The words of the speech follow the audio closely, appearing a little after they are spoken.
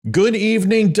Good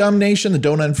evening, Dumb Nation, the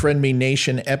Don't Unfriend Me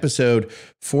Nation, episode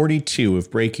 42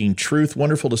 of Breaking Truth.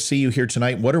 Wonderful to see you here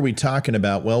tonight. What are we talking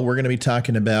about? Well, we're going to be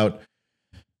talking about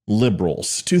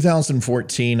liberals.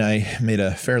 2014, I made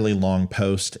a fairly long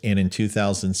post, and in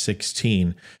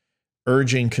 2016,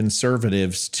 urging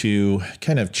conservatives to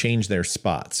kind of change their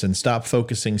spots and stop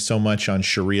focusing so much on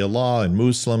Sharia law and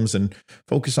Muslims and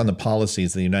focus on the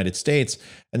policies of the United States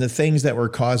and the things that were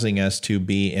causing us to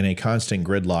be in a constant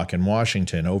gridlock in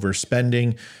Washington: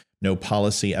 overspending, no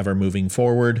policy ever moving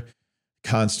forward,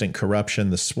 constant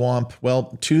corruption, the swamp.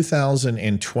 Well,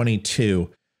 2022,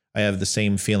 I have the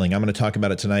same feeling. I'm going to talk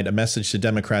about it tonight, a message to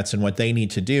Democrats and what they need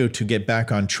to do to get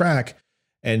back on track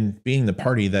and being the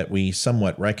party that we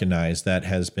somewhat recognize that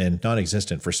has been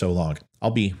non-existent for so long. I'll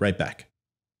be right back.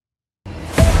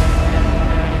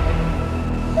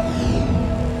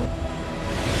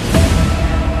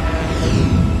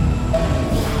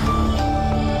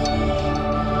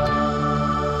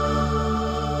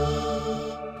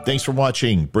 Thanks for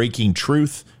watching Breaking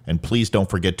Truth, and please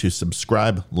don't forget to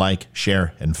subscribe, like,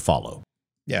 share, and follow.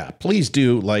 Yeah, please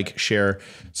do like, share,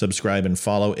 subscribe, and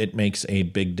follow. It makes a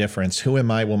big difference. Who am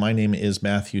I? Well, my name is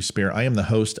Matthew Spear. I am the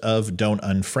host of Don't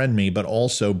Unfriend Me, but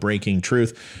also Breaking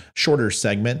Truth, shorter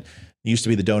segment. It used to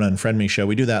be the Don't Unfriend Me show.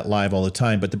 We do that live all the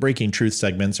time, but the Breaking Truth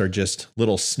segments are just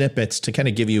little snippets to kind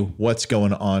of give you what's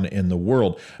going on in the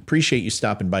world. Appreciate you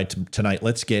stopping by tonight.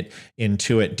 Let's get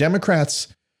into it. Democrats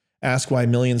ask why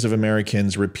millions of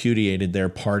Americans repudiated their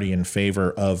party in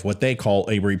favor of what they call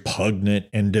a repugnant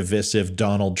and divisive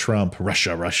Donald Trump.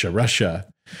 Russia, Russia, Russia.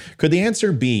 Could the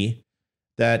answer be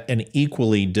that an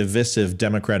equally divisive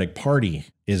Democratic Party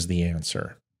is the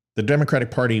answer? The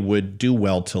Democratic Party would do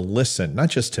well to listen,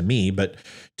 not just to me, but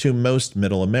to most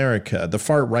middle America. The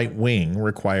far right wing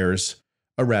requires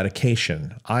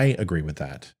eradication. I agree with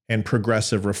that. And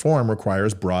progressive reform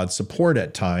requires broad support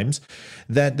at times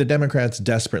that the Democrats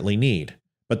desperately need.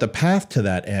 But the path to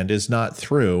that end is not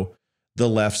through the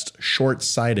left's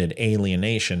short-sighted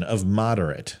alienation of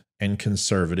moderate and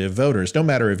conservative voters. No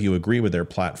matter if you agree with their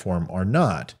platform or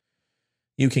not,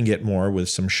 you can get more with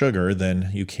some sugar than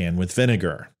you can with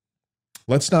vinegar.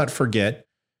 Let's not forget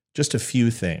just a few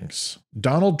things.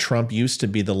 Donald Trump used to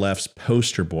be the left's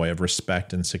poster boy of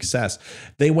respect and success.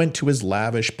 They went to his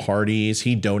lavish parties.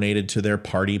 He donated to their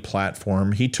party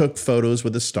platform. He took photos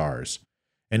with the stars.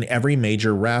 And every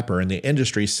major rapper in the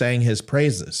industry sang his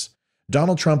praises.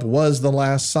 Donald Trump was the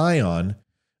last scion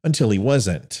until he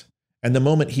wasn't. And the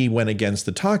moment he went against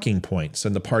the talking points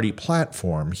and the party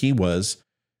platform, he was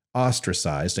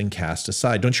ostracized and cast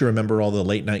aside. Don't you remember all the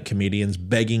late night comedians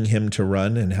begging him to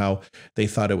run and how they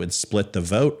thought it would split the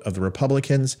vote of the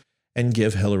Republicans and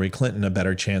give Hillary Clinton a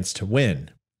better chance to win?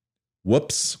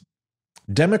 Whoops.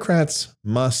 Democrats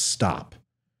must stop.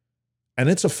 And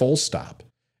it's a full stop.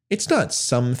 It's not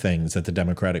some things that the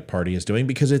Democratic Party is doing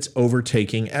because it's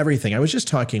overtaking everything. I was just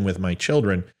talking with my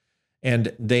children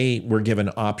and they were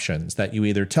given options that you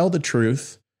either tell the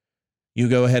truth, you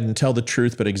go ahead and tell the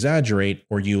truth but exaggerate,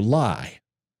 or you lie.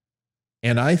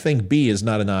 And I think B is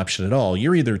not an option at all.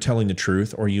 You're either telling the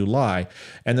truth or you lie.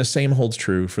 And the same holds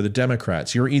true for the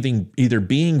Democrats. You're either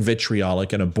being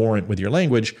vitriolic and abhorrent with your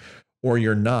language or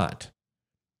you're not.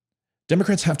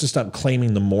 Democrats have to stop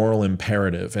claiming the moral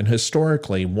imperative and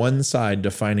historically one side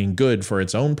defining good for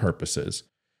its own purposes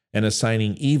and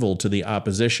assigning evil to the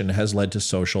opposition has led to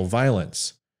social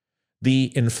violence.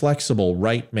 The inflexible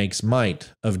right makes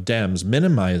might of Dems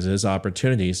minimizes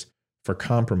opportunities for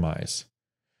compromise.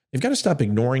 They've got to stop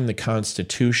ignoring the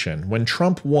Constitution. When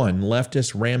Trump won,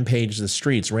 leftists rampaged the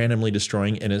streets, randomly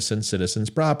destroying innocent citizens'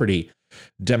 property.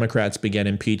 Democrats began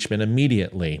impeachment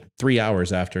immediately, 3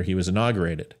 hours after he was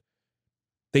inaugurated.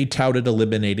 They touted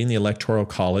eliminating the Electoral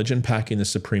College and packing the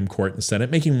Supreme Court and Senate,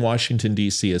 making Washington,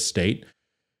 D.C. a state.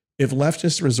 If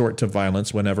leftists resort to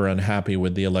violence whenever unhappy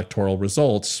with the electoral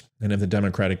results, and if the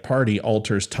Democratic Party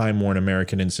alters time-worn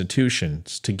American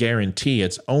institutions to guarantee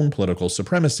its own political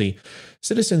supremacy,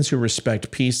 citizens who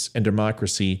respect peace and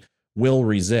democracy will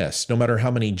resist. No matter how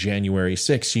many January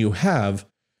 6 you have,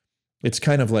 it's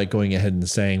kind of like going ahead and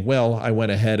saying, well, I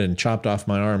went ahead and chopped off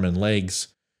my arm and legs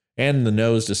and the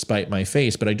nose despite my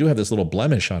face, but I do have this little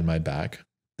blemish on my back.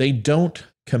 They don't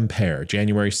compare.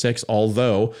 January 6th,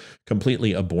 although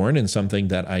completely abhorrent and something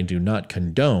that I do not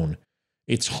condone,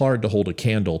 it's hard to hold a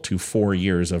candle to 4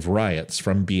 years of riots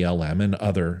from BLM and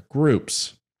other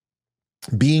groups.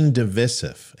 Being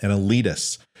divisive and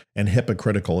elitist and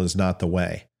hypocritical is not the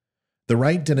way. The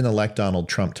right didn't elect Donald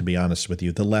Trump, to be honest with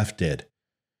you. The left did.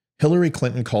 Hillary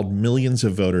Clinton called millions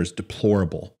of voters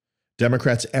deplorable.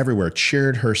 Democrats everywhere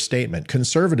cheered her statement.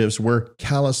 Conservatives were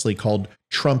callously called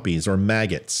Trumpies or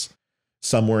maggots.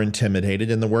 Some were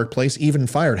intimidated in the workplace, even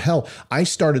fired. Hell, I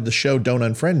started the show Don't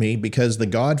Unfriend Me because the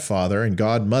godfather and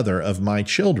godmother of my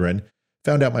children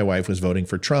found out my wife was voting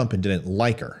for Trump and didn't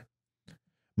like her.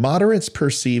 Moderates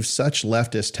perceive such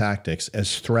leftist tactics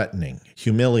as threatening,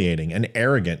 humiliating, and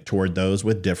arrogant toward those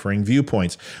with differing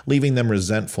viewpoints, leaving them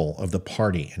resentful of the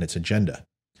party and its agenda.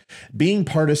 Being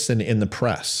partisan in the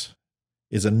press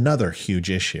is another huge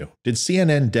issue. Did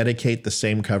CNN dedicate the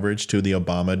same coverage to the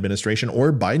Obama administration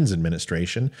or Biden's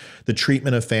administration, the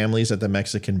treatment of families at the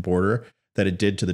Mexican border, that it did to the